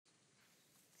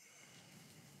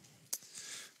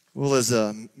Well, as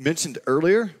mentioned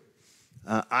earlier,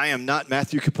 I am not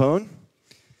Matthew Capone.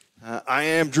 I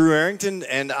am Drew Arrington,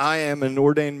 and I am an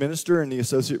ordained minister in the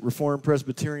Associate Reformed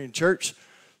Presbyterian Church,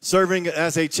 serving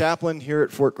as a chaplain here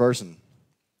at Fort Carson.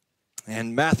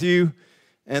 And Matthew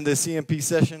and the CMP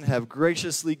session have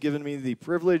graciously given me the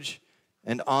privilege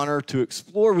and honor to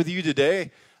explore with you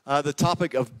today the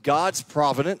topic of God's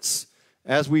providence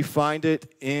as we find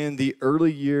it in the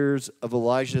early years of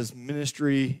Elijah's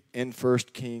ministry in 1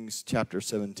 Kings chapter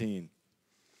 17.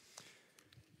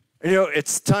 You know,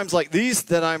 it's times like these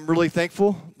that I'm really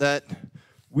thankful that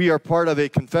we are part of a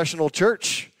confessional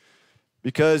church,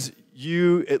 because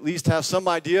you at least have some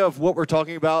idea of what we're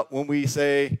talking about when we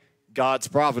say God's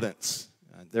providence.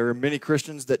 There are many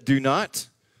Christians that do not,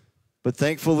 but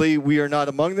thankfully we are not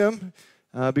among them.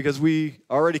 Because we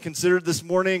already considered this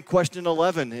morning question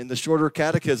 11 in the shorter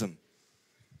catechism.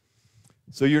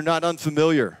 So you're not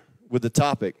unfamiliar with the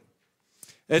topic.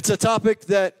 It's a topic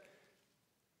that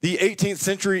the 18th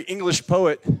century English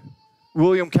poet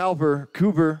William Cowper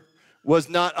was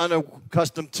not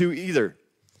unaccustomed to either.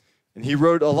 And he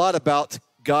wrote a lot about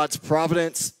God's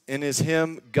providence in his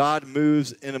hymn, God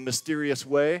Moves in a Mysterious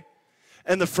Way.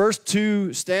 And the first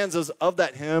two stanzas of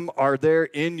that hymn are there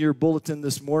in your bulletin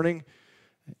this morning.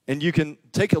 And you can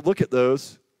take a look at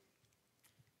those.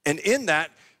 And in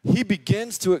that, he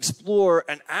begins to explore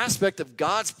an aspect of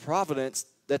God's providence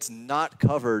that's not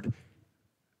covered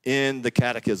in the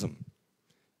catechism.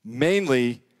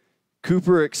 Mainly,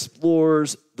 Cowper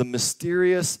explores the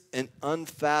mysterious and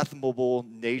unfathomable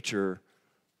nature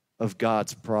of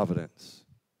God's providence.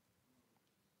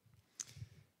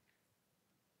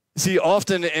 See,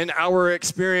 often in our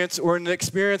experience, or in the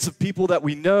experience of people that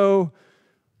we know,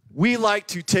 we like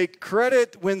to take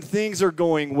credit when things are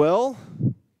going well.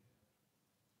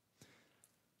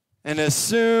 And as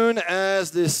soon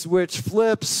as this switch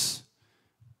flips,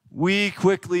 we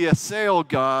quickly assail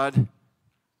God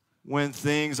when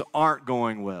things aren't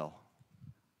going well.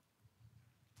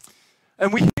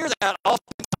 And we hear that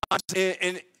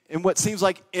oftentimes in what seems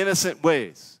like innocent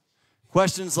ways.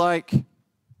 Questions like,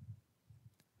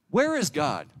 where is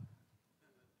God?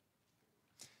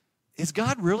 Is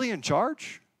God really in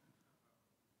charge?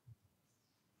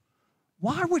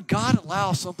 Why would God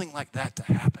allow something like that to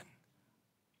happen?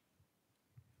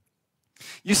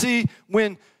 You see,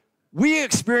 when we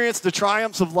experience the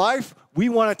triumphs of life, we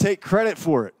want to take credit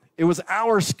for it. It was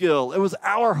our skill. It was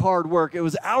our hard work. It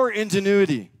was our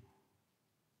ingenuity.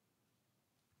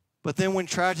 But then when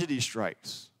tragedy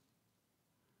strikes,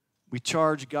 we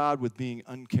charge God with being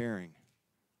uncaring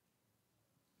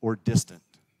or distant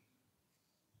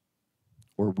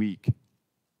or weak.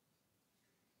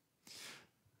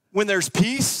 When there's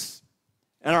peace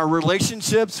in our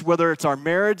relationships, whether it's our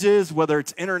marriages, whether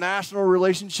it's international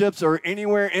relationships, or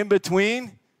anywhere in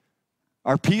between,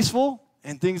 are peaceful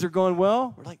and things are going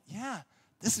well, we're like, yeah,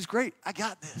 this is great. I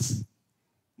got this.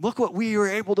 Look what we were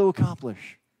able to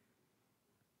accomplish.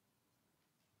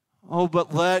 Oh,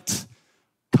 but let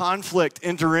conflict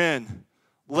enter in.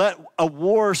 Let a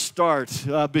war start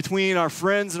between our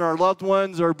friends and our loved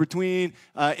ones, or between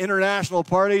international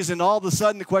parties, and all of a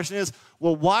sudden the question is,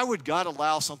 well, why would God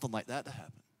allow something like that to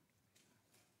happen?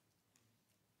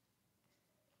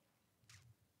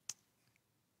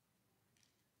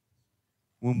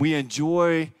 When we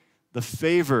enjoy the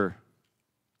favor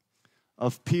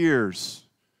of peers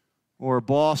or a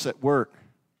boss at work,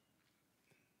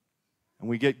 and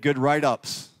we get good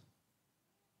write-ups,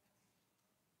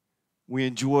 we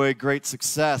enjoy great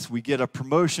success, we get a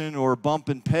promotion or a bump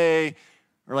in pay,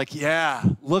 we're like, yeah,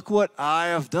 look what I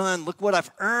have done, look what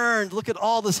I've earned, look at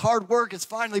all this hard work, it's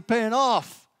finally paying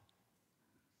off.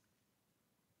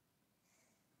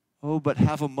 Oh, but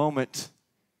have a moment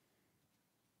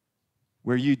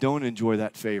where you don't enjoy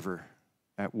that favor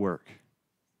at work,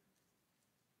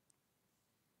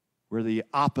 where the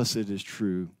opposite is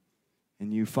true,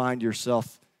 and you find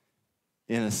yourself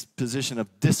in a position of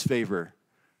disfavor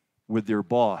with your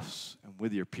boss and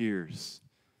with your peers,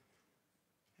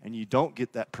 and you don't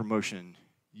get that promotion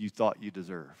you thought you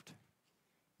deserved.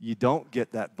 You don't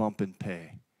get that bump in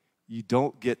pay. You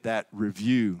don't get that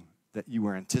review that you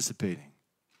were anticipating.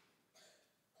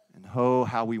 And oh,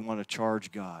 how we want to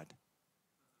charge God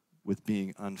with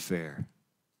being unfair.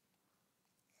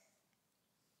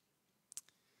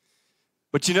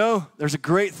 But you know, there's a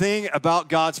great thing about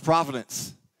God's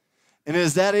providence, and it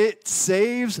is that it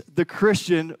saves the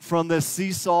Christian from this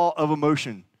seesaw of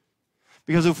emotion.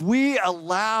 Because if we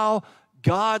allow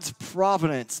God's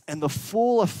providence and the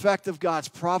full effect of God's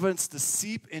providence to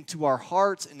seep into our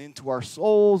hearts and into our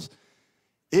souls,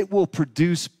 it will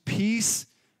produce peace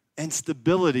and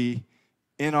stability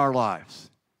in our lives.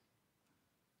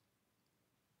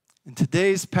 In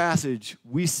today's passage,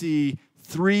 we see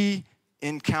 3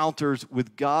 encounters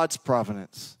with God's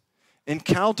providence.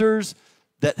 Encounters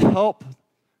that help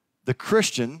the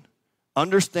Christian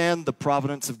understand the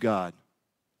providence of God.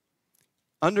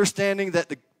 Understanding that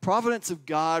the providence of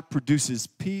God produces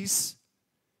peace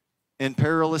in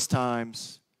perilous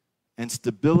times and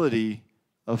stability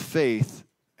of faith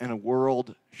in a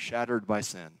world shattered by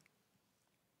sin.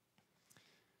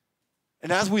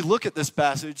 And as we look at this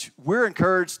passage, we're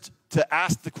encouraged to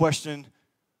ask the question,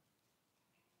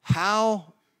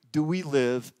 how do we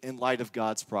live in light of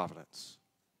God's providence?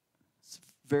 It's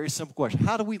a very simple question.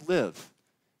 How do we live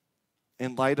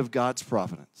in light of God's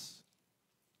providence?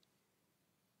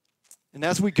 And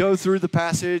as we go through the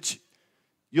passage,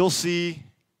 you'll see,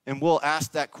 and we'll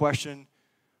ask that question.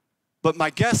 But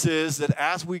my guess is that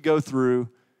as we go through,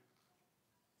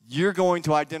 you're going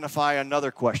to identify another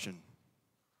question.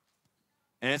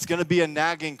 And it's going to be a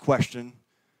nagging question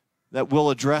that we'll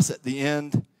address at the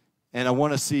end, and I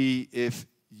want to see if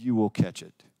you will catch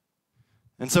it.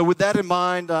 And so with that in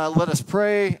mind, let us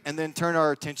pray and then turn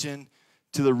our attention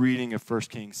to the reading of 1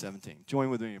 Kings 17.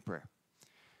 Join with me in prayer.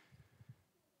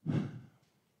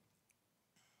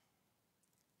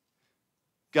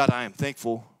 God, I am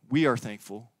thankful, we are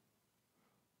thankful,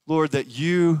 Lord, that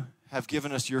you have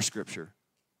given us your scripture.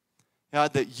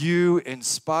 God, that you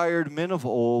inspired men of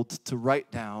old to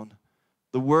write down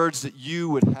the words that you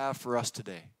would have for us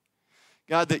today.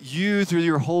 God, that you, through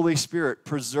your Holy Spirit,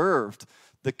 preserved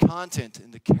the content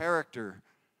and the character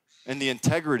and the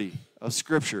integrity of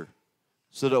Scripture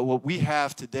so that what we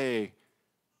have today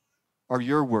are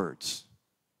your words.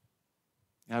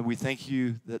 God, we thank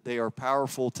you that they are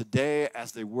powerful today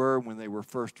as they were when they were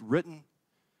first written,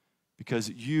 because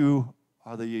you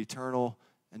are the eternal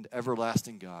and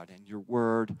everlasting God, and your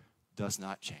word does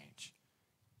not change.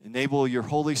 Enable your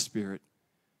Holy Spirit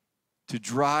to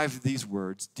drive these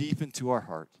words deep into our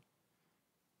heart.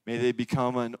 May they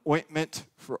become an ointment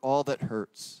for all that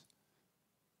hurts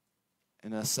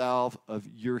and a salve of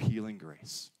your healing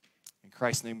grace. In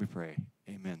Christ's name we pray,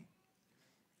 amen.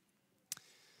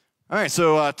 All right,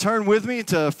 so turn with me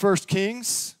to 1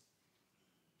 Kings.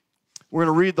 We're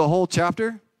going to read the whole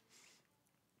chapter.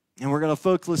 And we're going to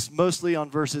focus mostly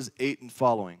on verses 8 and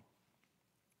following.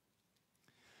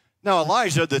 Now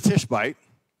Elijah the Tishbite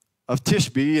of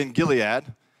Tishbe in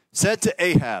Gilead said to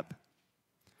Ahab,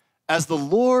 "As the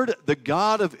Lord, the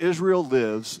God of Israel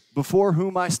lives, before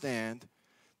whom I stand,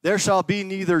 there shall be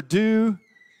neither dew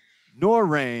nor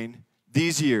rain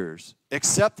these years,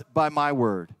 except by my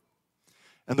word."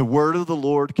 And the word of the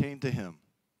Lord came to him,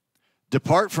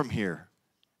 "Depart from here,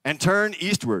 and turn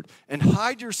eastward, and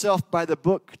hide yourself by the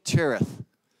brook Cherith,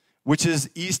 which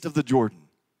is east of the Jordan.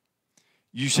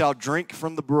 You shall drink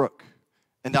from the brook,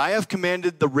 and I have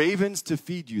commanded the ravens to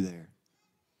feed you there."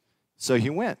 So he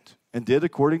went and did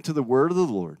according to the word of the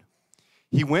Lord.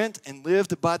 He went and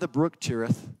lived by the brook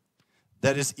Cherith,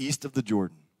 that is east of the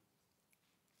Jordan.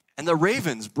 And the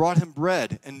ravens brought him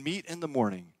bread and meat in the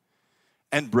morning,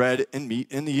 and bread and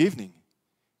meat in the evening,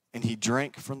 and he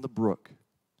drank from the brook.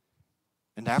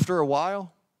 And after a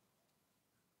while,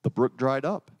 the brook dried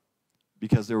up,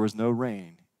 because there was no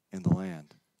rain in the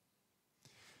land.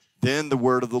 Then the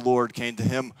word of the Lord came to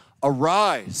him,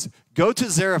 "Arise, go to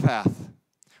Zarephath,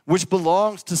 which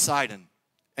belongs to Sidon,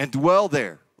 and dwell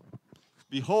there.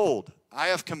 Behold, I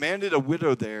have commanded a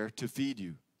widow there to feed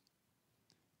you."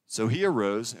 So he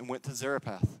arose and went to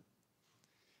Zarephath.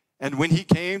 And when he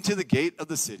came to the gate of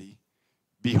the city,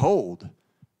 behold,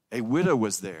 a widow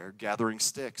was there gathering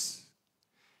sticks.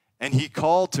 And he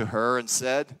called to her and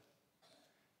said,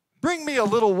 "Bring me a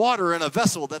little water in a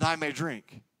vessel that I may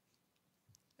drink."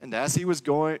 And as she was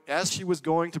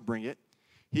going to bring it,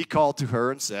 he called to her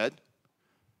and said,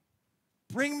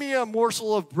 "Bring me a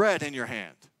morsel of bread in your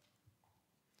hand."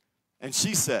 And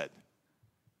she said,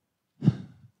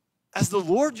 "As the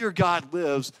Lord your God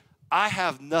lives, I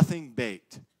have nothing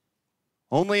baked,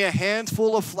 only a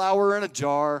handful of flour in a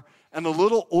jar and a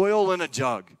little oil in a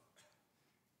jug.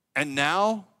 And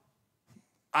now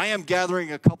I am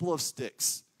gathering a couple of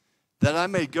sticks, that I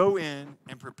may go in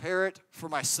and prepare it for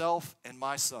myself and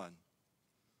my son,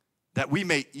 that we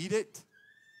may eat it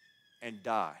and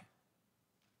die."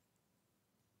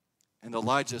 And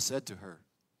Elijah said to her,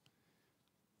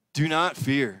 "Do not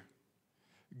fear.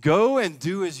 Go and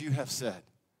do as you have said.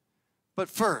 But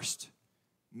first,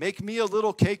 make me a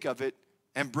little cake of it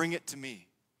and bring it to me.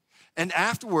 And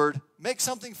afterward, make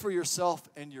something for yourself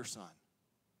and your son.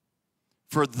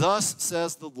 For thus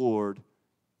says the Lord,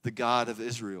 the God of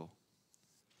Israel,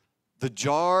 the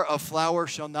jar of flour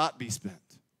shall not be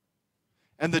spent,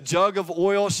 and the jug of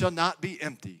oil shall not be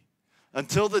empty,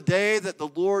 until the day that the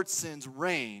Lord sends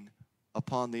rain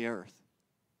upon the earth.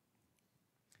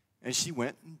 And she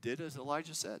went and did as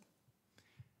Elijah said.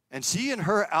 And she and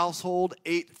her household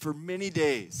ate for many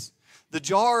days. The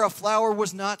jar of flour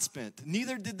was not spent,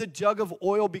 neither did the jug of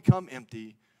oil become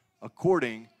empty,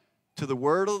 according to the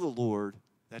word of the Lord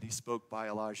that he spoke by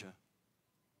Elijah.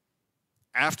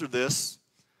 After this,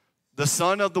 the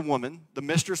son of the woman, the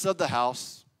mistress of the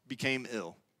house, became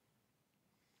ill.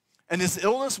 And his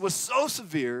illness was so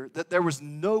severe that there was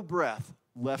no breath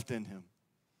left in him.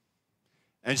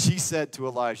 And she said to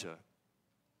Elijah,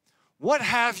 "What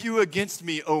have you against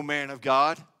me, O man of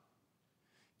God?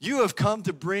 You have come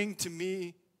to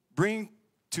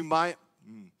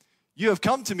You have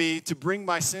come to me to bring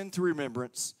my sin to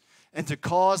remembrance and to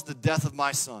cause the death of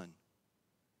my son."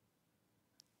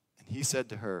 And he said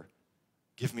to her,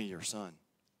 "Give me your son."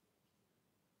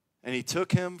 And he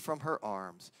took him from her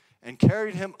arms and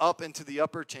carried him up into the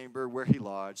upper chamber where he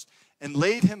lodged and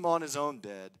laid him on his own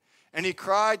bed. And he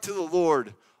cried to the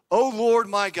Lord, "O Lord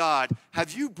my God,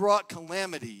 have you brought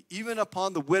calamity even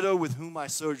upon the widow with whom I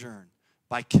sojourn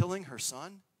by killing her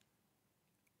son?"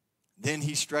 Then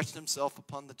he stretched himself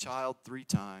upon the child 3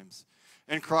 times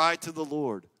and cried to the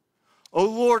Lord, "O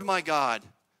Lord my God,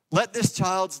 let this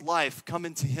child's life come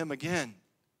into him again."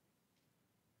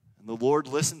 And the Lord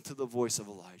listened to the voice of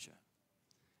Elijah.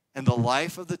 And the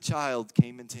life of the child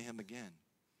came into him again,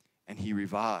 and he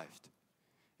revived.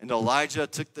 And Elijah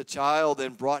took the child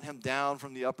and brought him down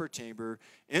from the upper chamber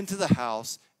into the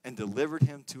house and delivered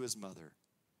him to his mother.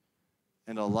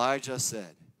 And Elijah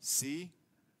said, "See,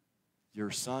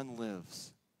 your son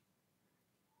lives."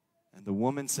 And the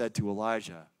woman said to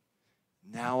Elijah,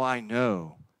 "Now I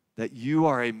know that you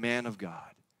are a man of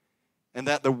God, and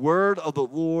that the word of the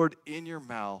Lord in your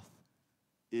mouth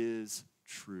is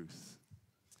truth."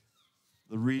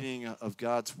 The reading of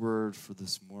God's word for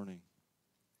this morning.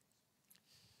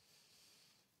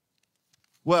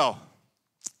 Well,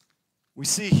 we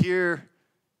see here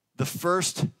the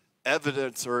first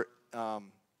evidence or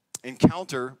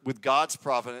encounter with God's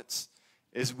providence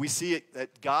is we see it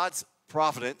that God's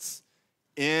providence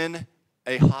in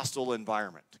a hostile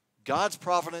environment. God's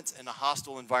providence in a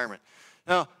hostile environment.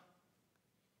 Now,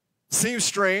 seems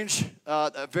strange,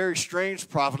 a very strange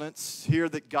providence here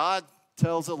that God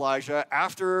tells Elijah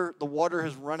after the water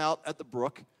has run out at the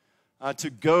brook to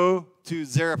go to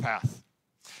Zarephath.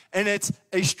 And it's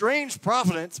a strange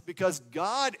providence because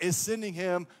God is sending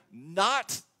him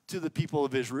not to the people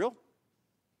of Israel.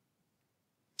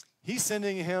 He's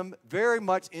sending him very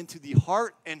much into the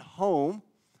heart and home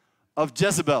of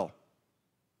Jezebel.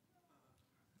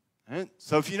 And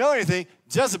so if you know anything,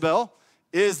 Jezebel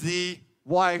is the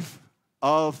wife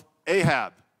of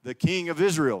Ahab, the king of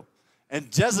Israel.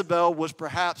 And Jezebel was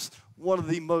perhaps one of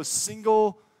the most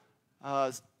single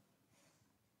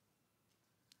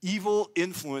evil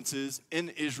influences in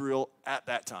Israel at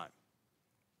that time.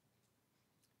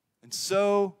 And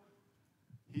so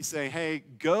he's saying, hey,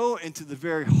 go into the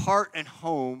very heart and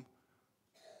home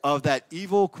of that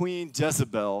evil queen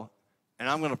Jezebel, and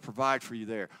I'm going to provide for you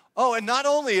there. Oh, and not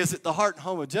only is it the heart and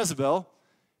home of Jezebel,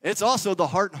 it's also the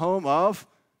heart and home of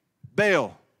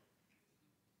Baal,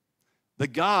 the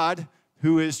god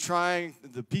who is trying,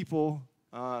 the people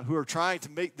who are trying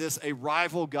to make this a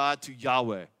rival god to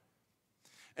Yahweh.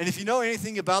 And if you know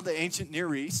anything about the ancient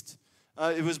Near East,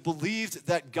 it was believed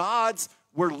that gods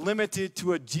were limited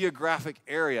to a geographic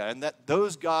area, and that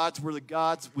those gods were the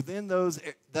gods within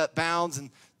that bounds,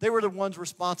 and they were the ones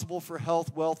responsible for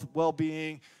health, wealth,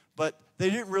 well-being, but they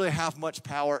didn't really have much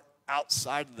power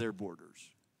outside of their borders.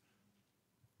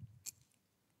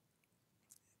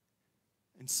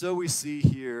 And so we see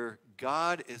here,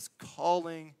 God is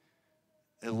calling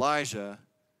Elijah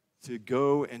to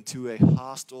go into a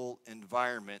hostile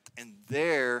environment, and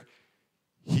there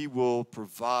he will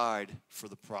provide for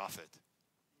the prophet.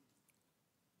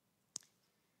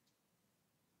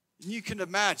 You can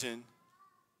imagine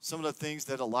some of the things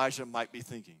that Elijah might be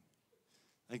thinking.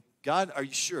 Like, God, are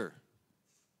you sure?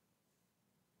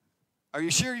 Are you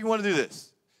sure you want to do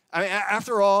this? I mean,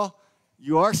 after all,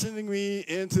 you are sending me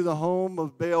into the home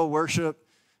of Baal worship,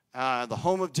 the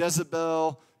home of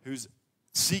Jezebel, who's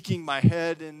seeking my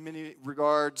head in many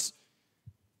regards.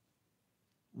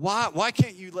 Why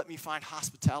can't you let me find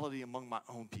hospitality among my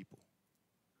own people?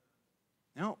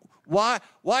 No. Why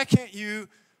can't you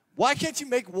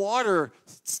make water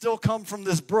still come from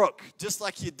this brook, just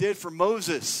like you did for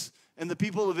Moses and the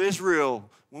people of Israel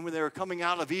when they were coming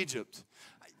out of Egypt?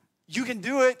 You can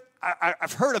do it.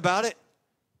 I've heard about it.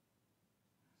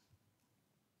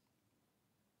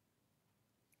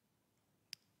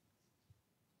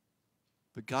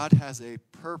 But God has a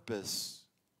purpose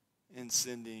in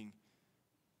sending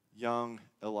young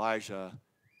Elijah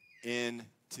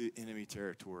into enemy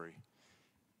territory.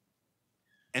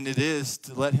 And it is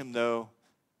to let him know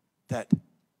that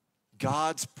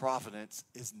God's providence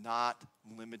is not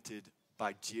limited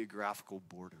by geographical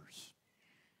borders.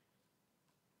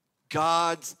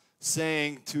 God's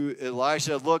saying to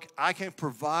Elijah, look, I can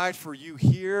provide for you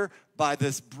here by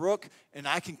this brook, and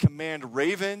I can command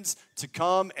ravens to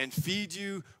come and feed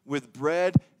you with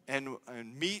bread and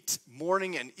meat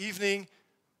morning and evening.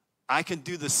 I can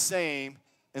do the same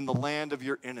in the land of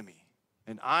your enemy.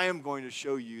 And I am going to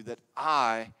show you that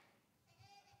I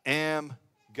am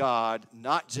God,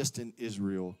 not just in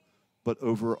Israel, but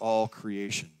over all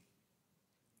creation.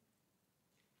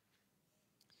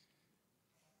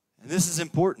 And this is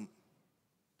important.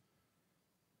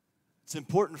 It's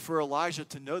important for Elijah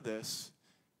to know this,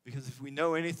 because if we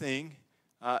know anything,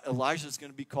 Elijah is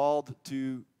going to be called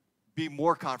to be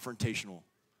more confrontational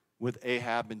with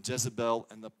Ahab and Jezebel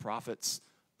and the prophets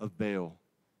of Baal.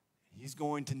 He's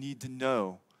going to need to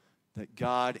know that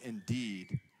God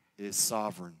indeed is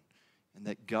sovereign and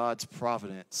that God's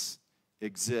providence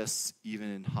exists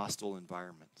even in hostile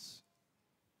environments.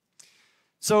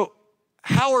 So,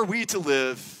 how are we to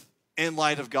live in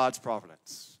light of God's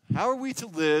providence? How are we to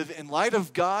live in light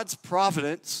of God's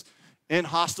providence in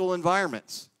hostile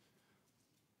environments?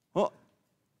 Well,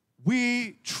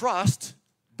 we trust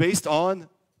based on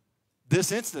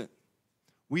this incident.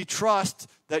 We trust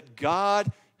that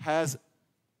God has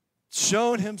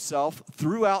shown himself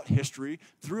throughout history,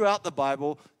 throughout the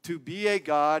Bible, to be a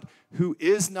God who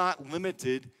is not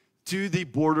limited to the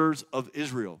borders of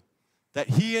Israel. That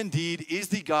he indeed is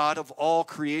the God of all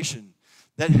creation.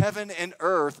 That heaven and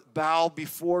earth bow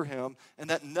before him, and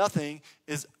that nothing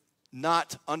is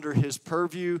not under his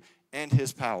purview and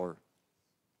his power.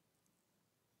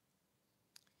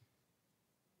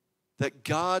 That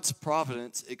God's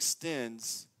providence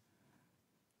extends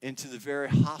into the very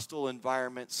hostile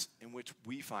environments in which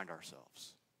we find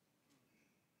ourselves.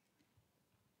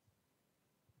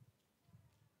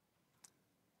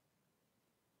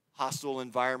 Hostile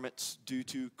environments due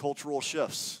to cultural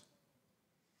shifts,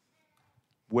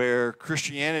 where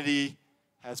Christianity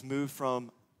has moved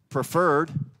from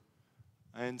preferred,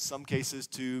 in some cases,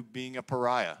 to being a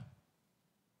pariah.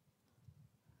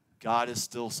 God is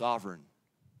still sovereign.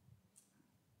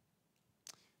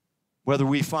 Whether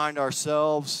we find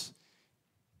ourselves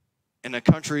in a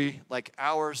country like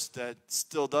ours that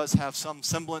still does have some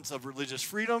semblance of religious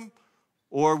freedom,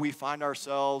 or we find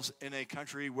ourselves in a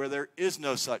country where there is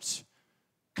no such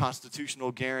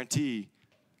constitutional guarantee,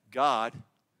 God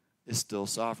is still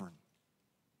sovereign.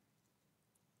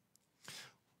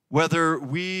 Whether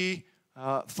we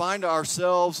find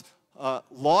ourselves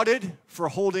lauded for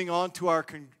holding on to our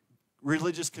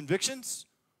religious convictions,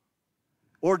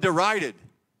 or derided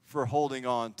for holding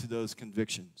on to those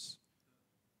convictions,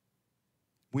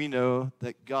 we know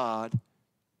that God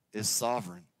is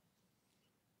sovereign.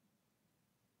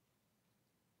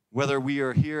 Whether we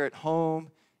are here at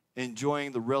home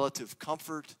enjoying the relative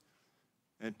comfort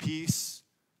and peace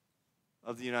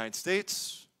of the United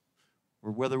States,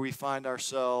 or whether we find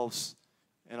ourselves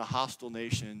in a hostile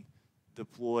nation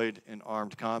deployed in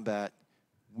armed combat,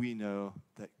 we know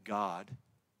that God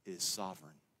is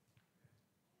sovereign.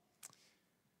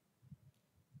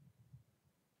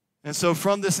 And so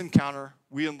from this encounter,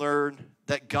 we learn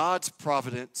that God's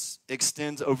providence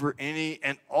extends over any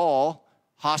and all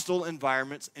hostile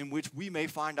environments in which we may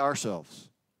find ourselves.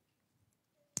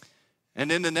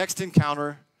 And in the next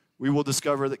encounter, we will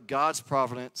discover that God's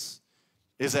providence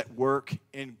is at work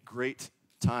in great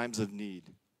times of need.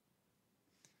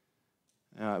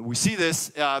 We see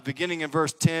this beginning in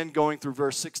verse 10, going through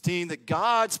verse 16, that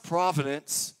God's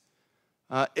providence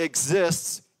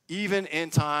exists even in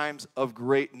times of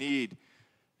great need.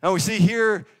 Now we see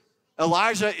here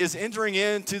Elijah is entering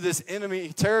into this enemy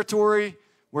territory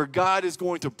where God is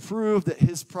going to prove that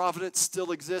his providence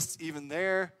still exists even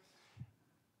there.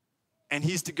 And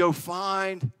he's to go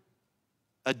find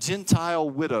a Gentile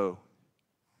widow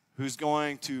who's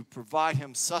going to provide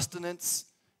him sustenance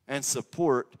and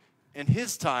support in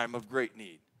his time of great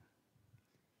need.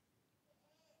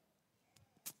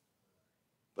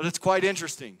 But it's quite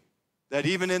interesting that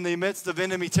even in the midst of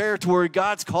enemy territory,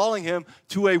 God's calling him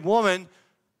to a woman.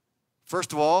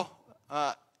 First of all,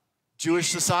 Jewish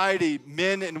society,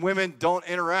 men and women don't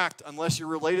interact unless you're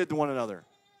related to one another.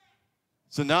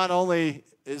 So not only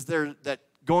is there that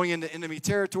going into enemy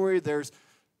territory, there's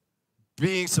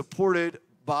being supported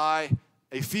by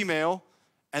a female,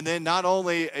 and then not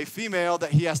only a female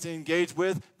that he has to engage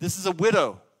with, this is a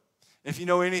widow. If you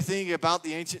know anything about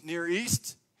the ancient Near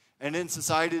East and in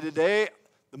society today,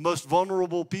 the most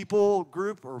vulnerable people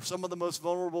group, or some of the most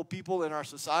vulnerable people in our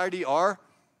society, are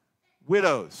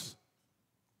widows.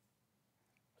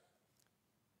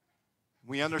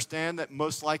 We understand that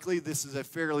most likely this is a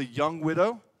fairly young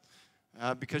widow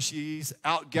because she's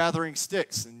out gathering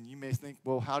sticks. And you may think,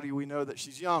 well, how do we know that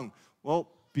she's young? Well,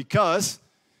 because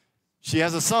she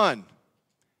has a son.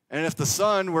 And if the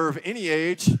son were of any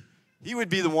age, he would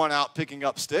be the one out picking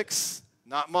up sticks,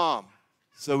 not mom.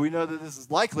 So we know that this is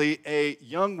likely a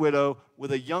young widow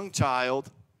with a young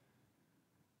child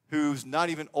who's not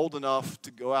even old enough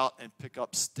to go out and pick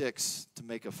up sticks to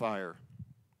make a fire.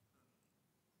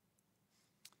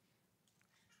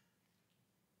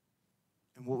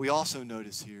 And what we also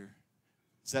notice here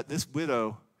is that this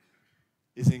widow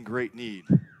is in great need.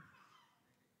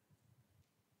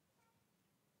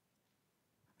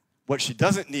 What she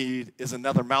doesn't need is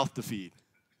another mouth to feed.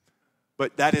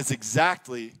 But that is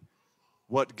exactly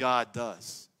what God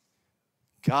does.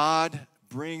 God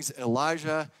brings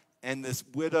Elijah and this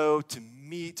widow to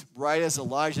meet right as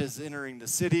Elijah is entering the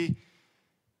city.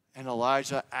 And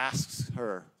Elijah asks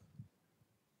her,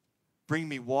 bring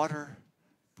me water,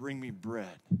 bring me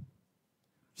bread.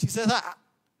 She says,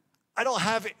 I don't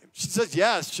have it. She says,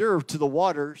 yeah, sure, to the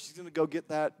water. She's going to go get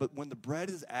that. But when the bread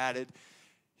is added,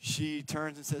 she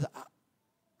turns and says,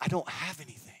 I don't have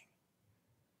anything.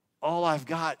 All I've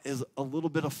got is a little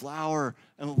bit of flour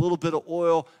and a little bit of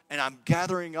oil, and I'm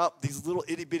gathering up these little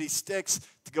itty-bitty sticks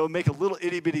to go make a little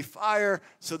itty-bitty fire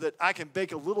so that I can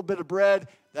bake a little bit of bread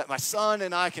that my son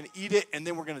and I can eat it, and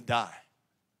then we're going to die.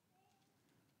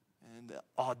 And the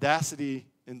audacity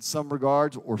in some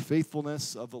regards, or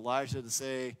faithfulness of Elijah to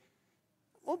say,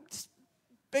 well, just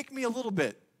bake me a little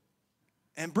bit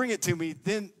and bring it to me,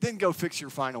 then go fix your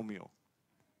final meal.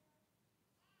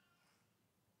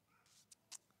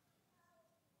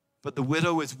 But the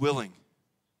widow is willing.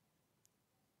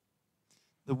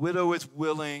 The widow is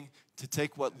willing to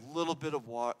take what little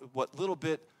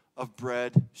bit of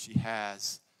bread she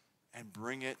has and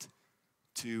bring it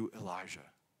to Elijah.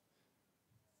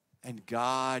 And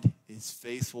God is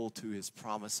faithful to his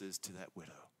promises to that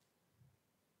widow.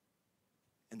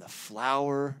 And the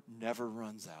flour never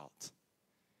runs out.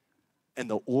 And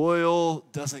the oil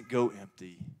doesn't go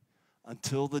empty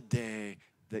until the day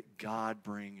that God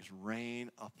brings rain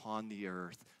upon the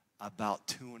earth about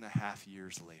 2.5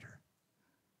 years later.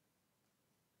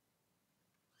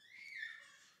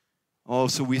 Oh,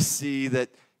 so we see that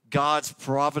God's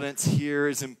providence here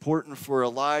is important for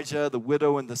Elijah, the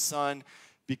widow, and the son,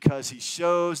 because he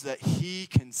shows that he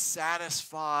can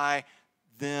satisfy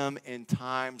them in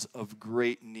times of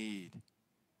great need.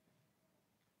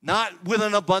 Not with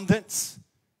an abundance,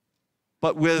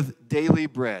 but with daily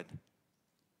bread,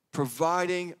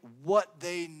 providing what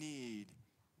they need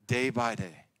day by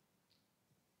day.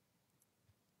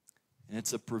 And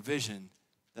it's a provision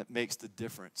that makes the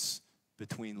difference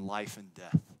between life and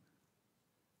death.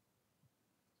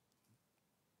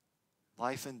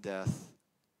 Life and death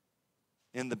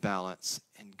in the balance,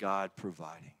 and God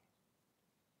providing.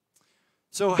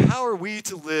 So how are we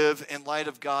to live in light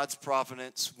of God's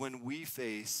providence when we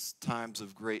face times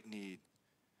of great need?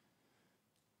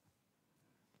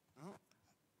 Well,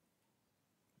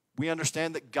 we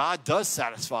understand that God does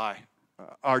satisfy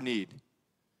our need.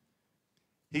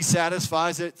 He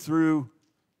satisfies it through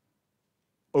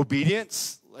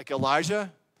obedience, like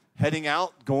Elijah, heading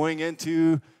out, going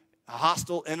into a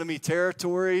hostile enemy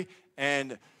territory,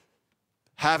 and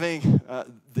having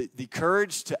the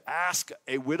courage to ask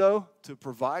a widow to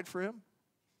provide for him.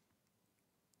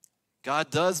 God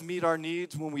does meet our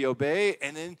needs when we obey,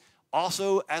 and then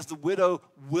also as the widow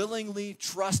willingly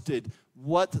trusted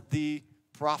what the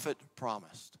prophet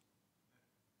promised.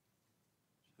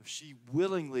 She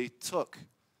willingly took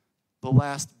the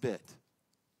last bit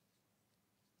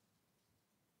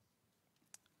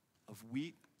of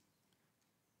wheat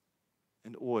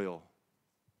and oil,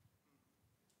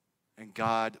 and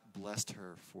God blessed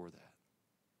her for that.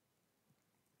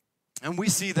 And we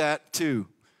see that too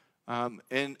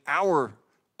in our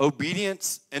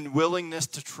obedience and willingness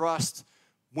to trust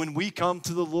when we come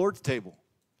to the Lord's table.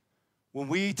 When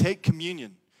we take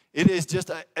communion, it is just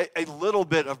a little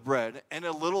bit of bread and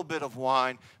a little bit of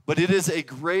wine, but it is a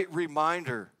great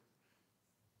reminder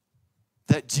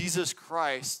that Jesus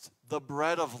Christ, the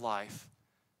bread of life,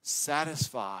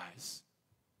 satisfies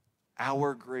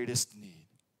our greatest need.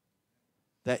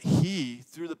 That he,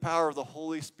 through the power of the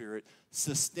Holy Spirit,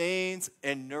 sustains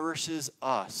and nourishes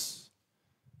us,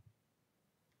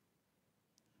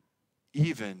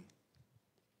 even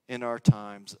in our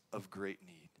times of great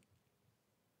need.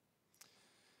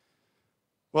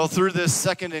 Well, through this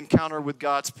second encounter with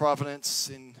God's providence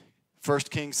in 1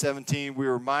 Kings 17,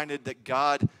 we're reminded that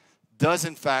God does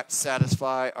in fact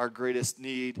satisfy our greatest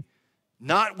need,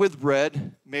 not with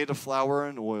bread made of flour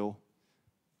and oil,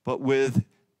 but with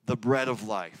the bread of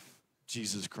life,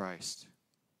 Jesus Christ.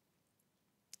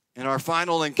 In our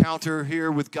final encounter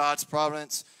here with God's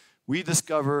providence, we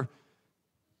discover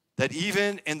that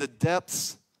even in the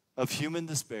depths of human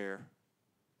despair,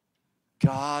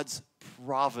 God's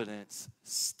providence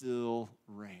still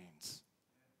reigns.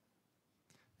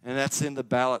 And that's in the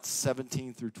balance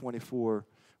 17 through 24.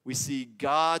 We see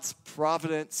God's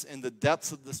providence in the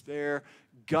depths of despair,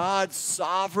 God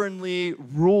sovereignly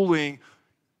ruling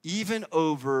even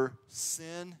over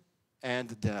sin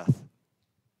and death.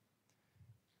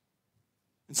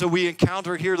 And so we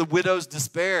encounter here the widow's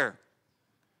despair.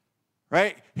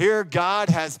 Right? Here, God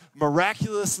has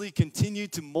miraculously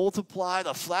continued to multiply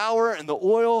the flour and the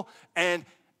oil, and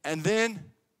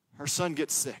then her son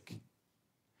gets sick.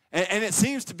 And it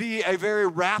seems to be a very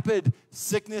rapid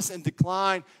sickness and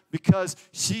decline because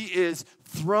she is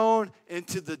thrown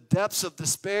into the depths of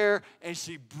despair, and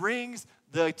she brings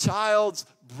the child's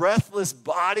breathless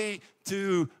body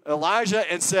to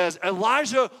Elijah and says,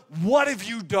 Elijah, what have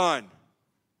you done?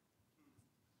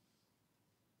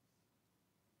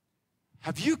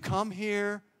 Have you come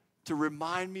here to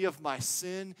remind me of my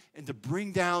sin and to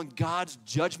bring down God's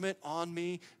judgment on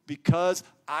me because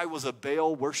I was a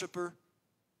Baal worshiper?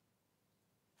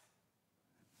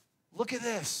 Look at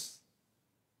this.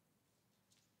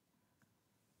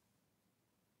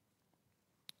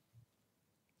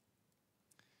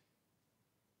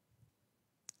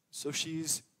 So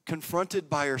she's confronted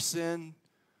by her sin,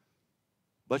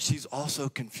 but she's also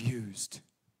confused.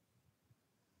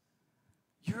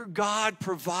 Your God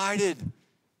provided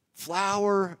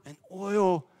flour and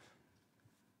oil,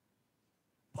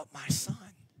 but my son.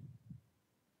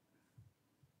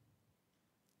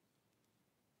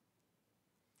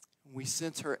 We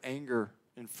sense her anger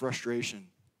and frustration.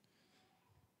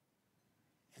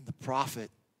 And the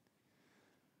prophet,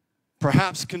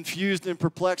 perhaps confused and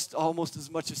perplexed almost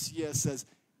as much as she is, says,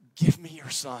 give me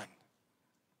your son.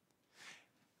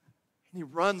 And he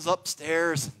runs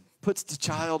upstairs, puts the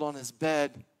child on his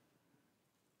bed,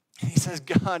 and he says,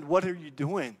 God, what are you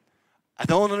doing? I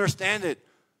don't understand it.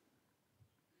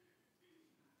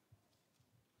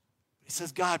 He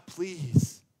says, God,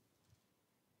 please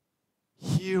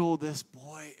heal this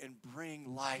boy and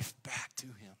bring life back to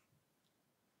him.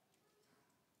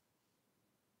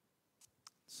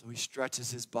 So he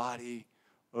stretches his body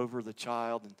over the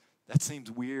child, and that seems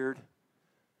weird.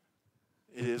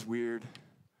 It is weird.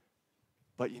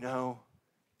 But you know,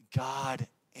 God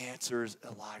answers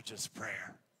Elijah's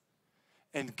prayer.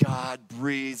 And God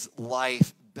breathes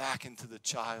life back into the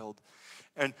child.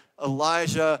 And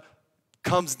Elijah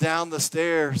comes down the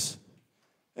stairs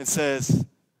and says,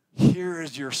 here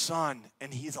is your son,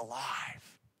 and he's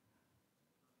alive.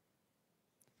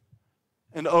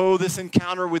 And oh, this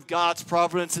encounter with God's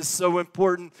providence is so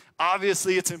important.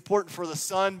 Obviously, it's important for the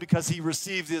son because he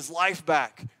received his life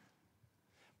back.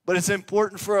 But it's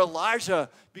important for Elijah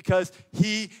because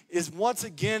he is once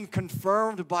again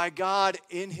confirmed by God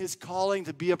in his calling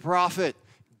to be a prophet.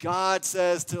 God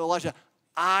says to Elijah,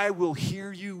 I will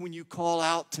hear you when you call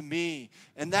out to me.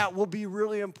 And that will be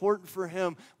really important for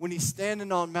him when he's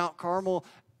standing on Mount Carmel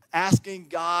asking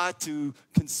God to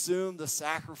consume the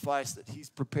sacrifice that he's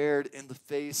prepared in the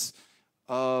face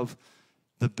of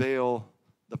the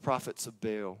prophets of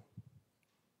Baal.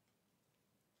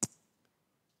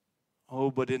 Oh,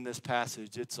 but in this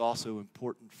passage, it's also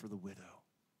important for the widow.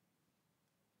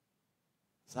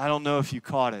 So I don't know if you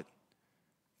caught it,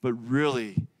 but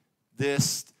really,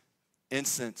 this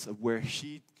instance of where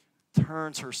she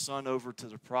turns her son over to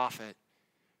the prophet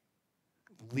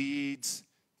leads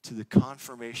to the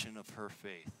confirmation of her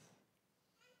faith.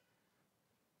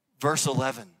 Verse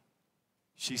 11,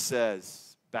 she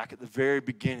says, back at the very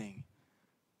beginning,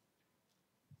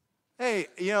 hey,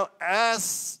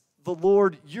 as the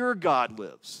Lord your God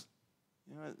lives.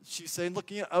 She's saying,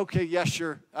 look, okay, yeah,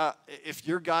 sure. If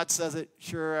your God says it,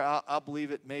 sure, I'll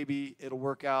believe it. Maybe it'll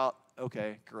work out.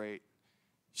 Okay, great.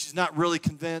 She's not really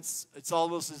convinced. It's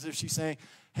almost as if she's saying,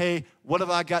 hey, what have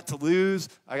I got to lose?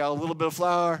 I got a little bit of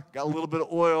flour, got a little bit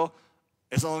of oil.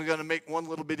 It's only going to make one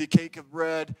little bitty cake of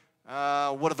bread.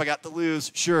 What have I got to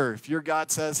lose? Sure, if your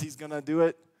God says he's going to do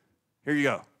it, here you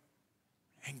go.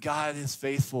 And God is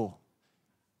faithful.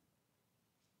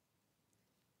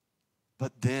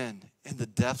 But then, in the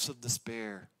depths of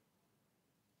despair,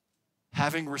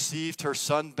 having received her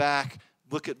son back,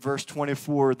 look at verse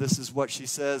 24. This is what she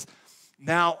says.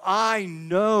 Now I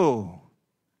know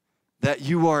that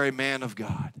you are a man of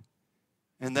God,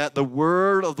 and that the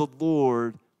word of the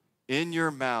Lord in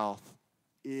your mouth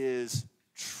is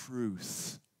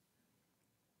truth.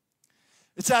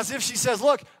 It's as if she says,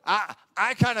 look,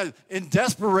 I kind of in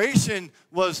desperation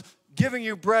was giving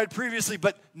you bread previously,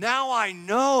 but now I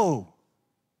know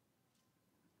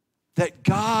that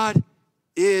God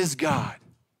is God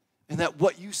and that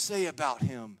what you say about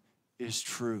him is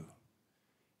true.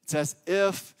 It's as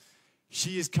if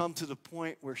she has come to the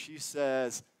point where she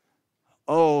says,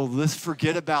 oh, let's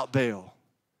forget about Baal,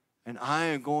 and I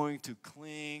am going to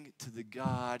cling to the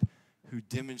God who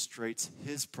demonstrates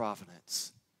his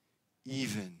providence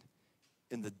even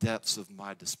in the depths of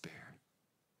my despair.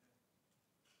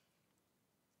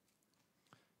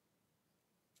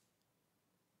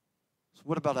 So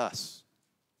what about us?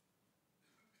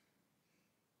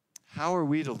 How are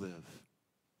we to live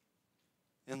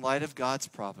in light of God's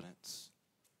providence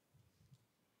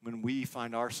when we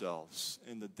find ourselves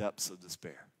in the depths of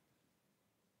despair?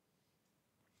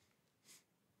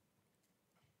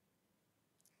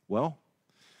 Well,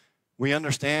 we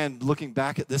understand, looking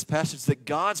back at this passage, that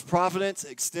God's providence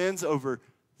extends over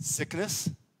sickness,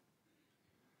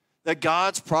 that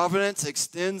God's providence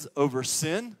extends over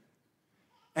sin,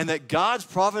 and that God's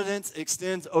providence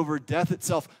extends over death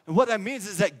itself. And what that means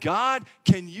is that God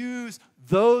can use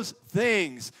those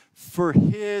things for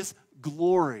his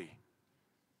glory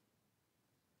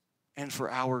and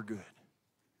for our good.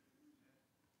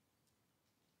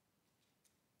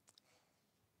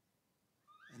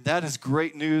 And that is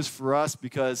great news for us,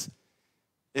 because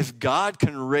if God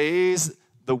can raise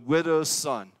the widow's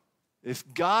son, if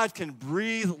God can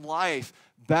breathe life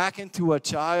back into a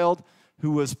child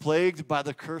who was plagued by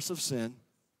the curse of sin,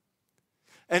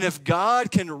 and if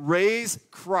God can raise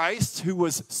Christ, who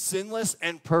was sinless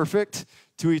and perfect,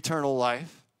 to eternal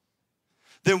life,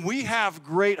 then we have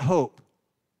great hope.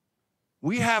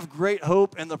 We have great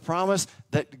hope in the promise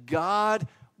that God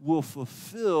will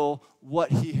fulfill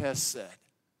what he has said.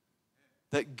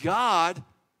 That God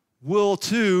will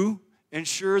too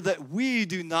ensure that we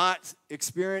do not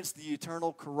experience the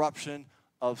eternal corruption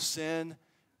of sin,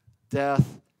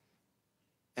 death,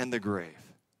 and the grave.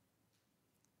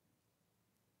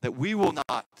 That we will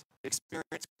not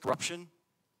experience corruption,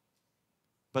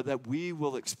 but that we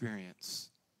will experience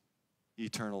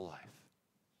eternal life.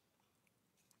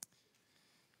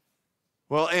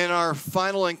 Well, in our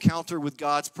final encounter with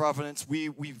God's providence, we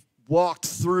walked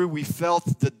through, we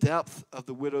felt the depth of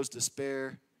the widow's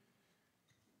despair,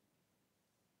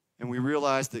 and we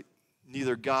realized that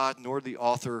neither God nor the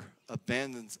author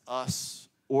abandons us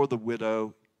or the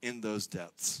widow in those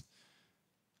depths,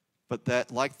 but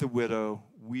that, like the widow,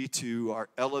 we too are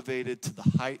elevated to the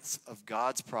heights of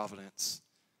God's providence,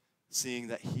 seeing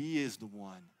that he is the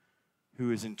one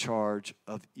who is in charge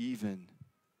of even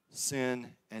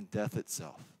sin and death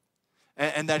itself.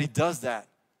 And that he does that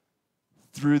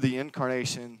through the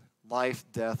incarnation, life,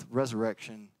 death,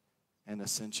 resurrection, and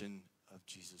ascension of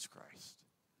Jesus Christ.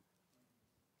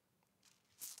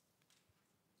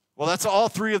 Well, that's all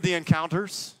three of the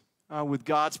encounters with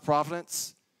God's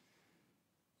providence.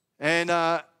 And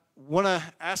want to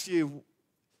ask you,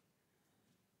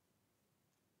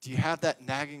 do you have that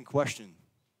nagging question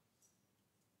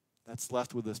that's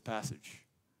left with this passage?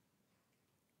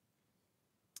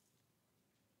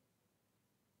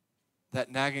 That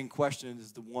nagging question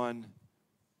is the one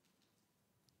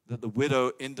that the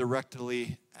widow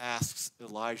indirectly asks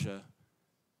Elijah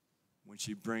when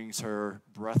she brings her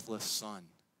breathless son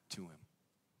to him.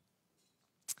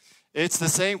 It's the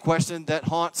same question that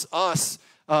haunts us,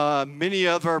 many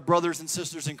of our brothers and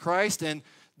sisters in Christ, and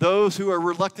those who are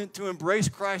reluctant to embrace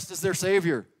Christ as their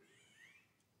Savior.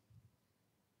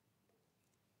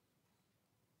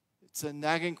 It's a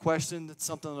nagging question that's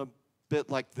something a bit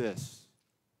like this.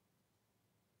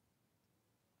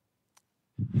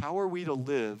 How are we to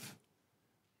live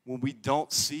when we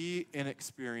don't see and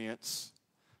experience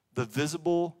the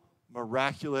visible,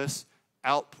 miraculous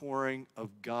outpouring of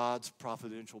God's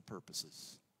providential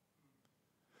purposes?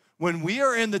 When we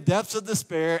are in the depths of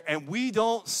despair and we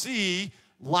don't see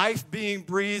life being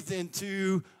breathed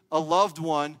into a loved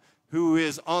one who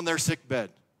is on their sick bed.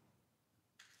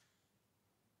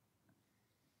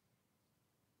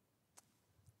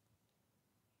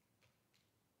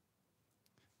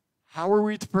 How are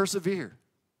we to persevere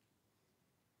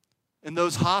in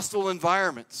those hostile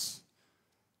environments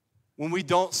when we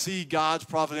don't see God's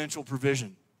providential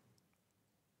provision?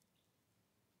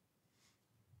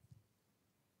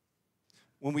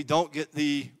 When we don't get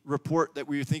the report that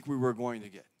we think we were going to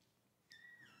get?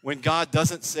 When God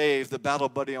doesn't save the battle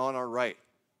buddy on our right?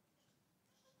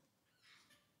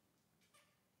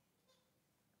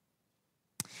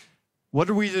 What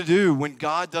are we to do when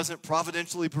God doesn't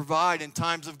providentially provide in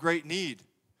times of great need?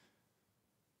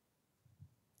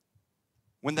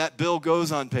 When that bill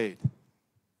goes unpaid?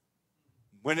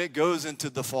 When it goes into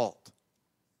default?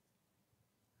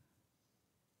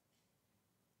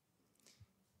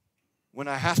 When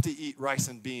I have to eat rice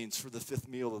and beans for the 5th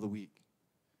meal of the week?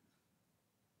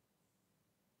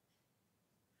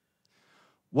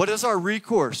 What is our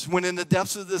recourse when in the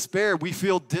depths of despair we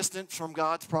feel distant from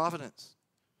God's providence?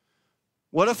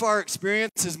 What if our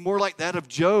experience is more like that of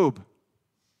Job?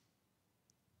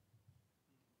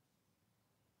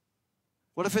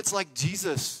 What if it's like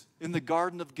Jesus in the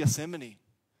Garden of Gethsemane,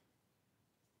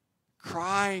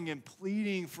 crying and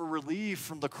pleading for relief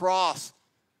from the cross,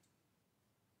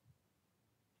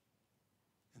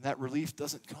 and that relief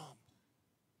doesn't come?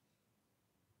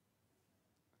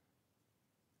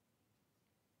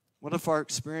 What if our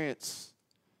experience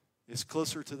is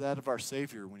closer to that of our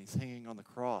Savior when he's hanging on the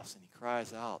cross and he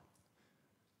cries out,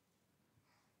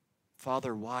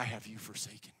 "Father, why have you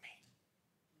forsaken me?"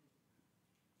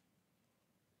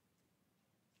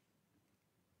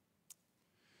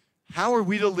 How are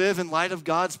we to live in light of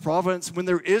God's providence when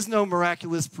there is no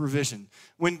miraculous provision?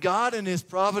 When God in his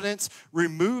providence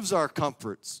removes our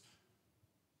comforts,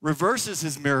 reverses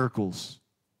his miracles,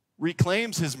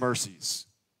 reclaims his mercies,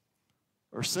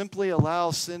 or simply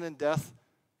allows sin and death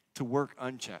to work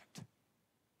unchecked?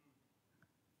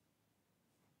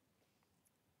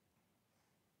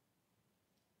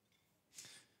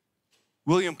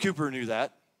 William Cooper knew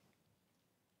that.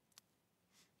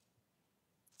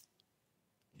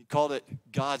 He called it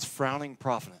God's frowning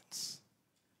providence.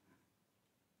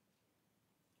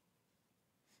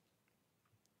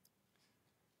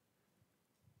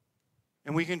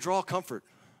 And we can draw comfort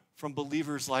from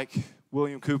believers like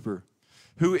William Cooper,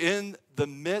 who in the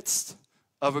midst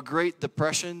of a Great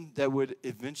Depression that would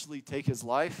eventually take his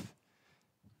life,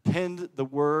 penned the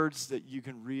words that you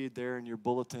can read there in your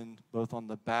bulletin, both on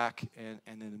the back and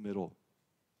in the middle,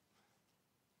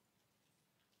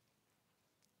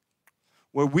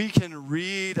 where we can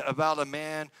read about a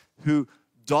man who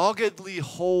doggedly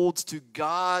holds to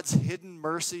God's hidden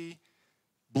mercy,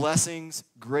 blessings,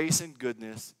 grace, and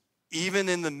goodness, even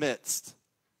in the midst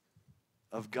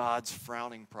of God's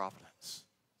frowning providence.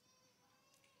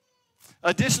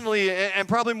 Additionally, and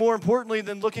probably more importantly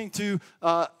than looking to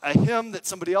a hymn that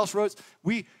somebody else wrote,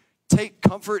 we take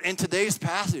comfort in today's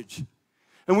passage.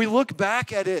 And we look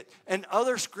back at it and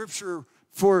other scripture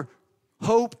for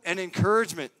hope and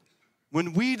encouragement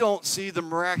when we don't see the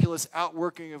miraculous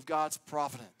outworking of God's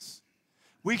providence.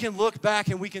 We can look back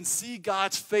and we can see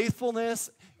God's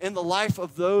faithfulness in the life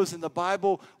of those in the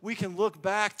Bible. We can look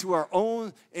back to our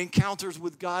own encounters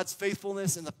with God's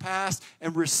faithfulness in the past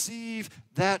and receive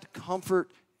that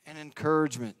comfort and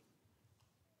encouragement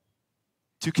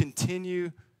to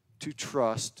continue to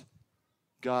trust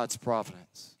God's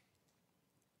providence.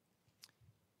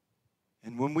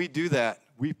 And when we do that,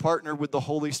 we partner with the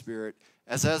Holy Spirit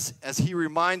as he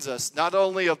reminds us not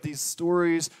only of these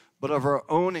stories, but of our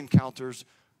own encounters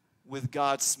with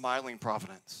God's smiling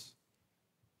providence.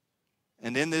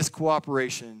 And in this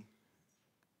cooperation,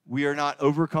 we are not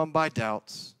overcome by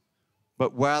doubts,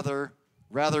 but rather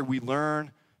we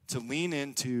learn to lean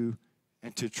into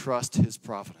and to trust his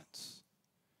providence.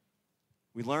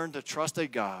 We learn to trust a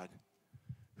God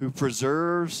who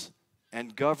preserves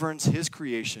and governs his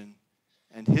creation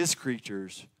and his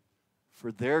creatures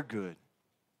for their good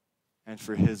and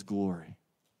for his glory.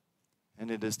 And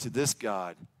it is to this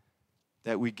God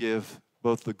that we give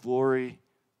both the glory,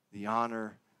 the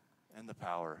honor, and the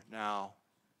power now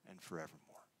and forevermore.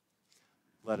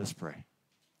 Let us pray.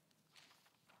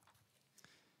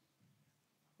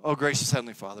 Oh, gracious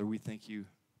Heavenly Father, we thank you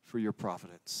for your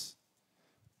providence.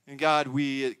 And God,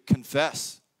 we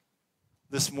confess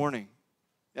this morning,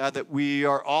 God, that we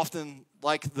are often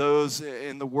like those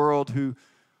in the world who,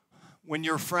 when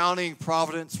your frowning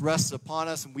providence rests upon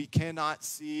us and we cannot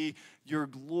see your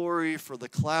glory for the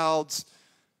clouds,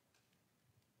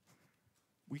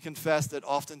 we confess that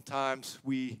oftentimes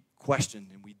we question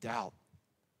and we doubt.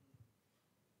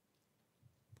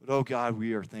 But oh God,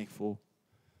 we are thankful,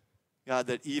 God,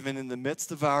 that even in the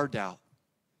midst of our doubt,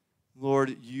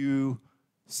 Lord, you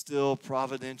still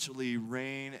providentially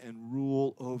reign and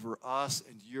rule over us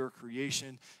and your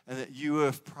creation, and that you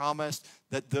have promised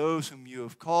that those whom you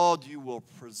have called, you will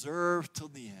preserve till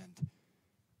the end.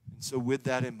 And so with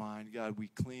that in mind, God, we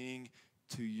cling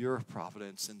to your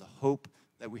providence and the hope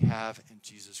that we have in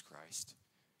Jesus Christ.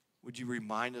 Would you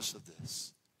remind us of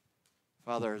this,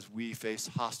 Father, as we face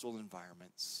hostile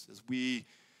environments, as we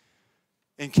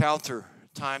encounter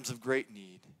times of great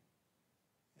need,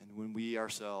 and when we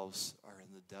ourselves are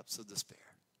in the depths of despair.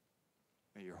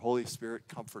 May your Holy Spirit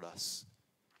comfort us.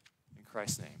 In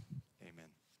Christ's name.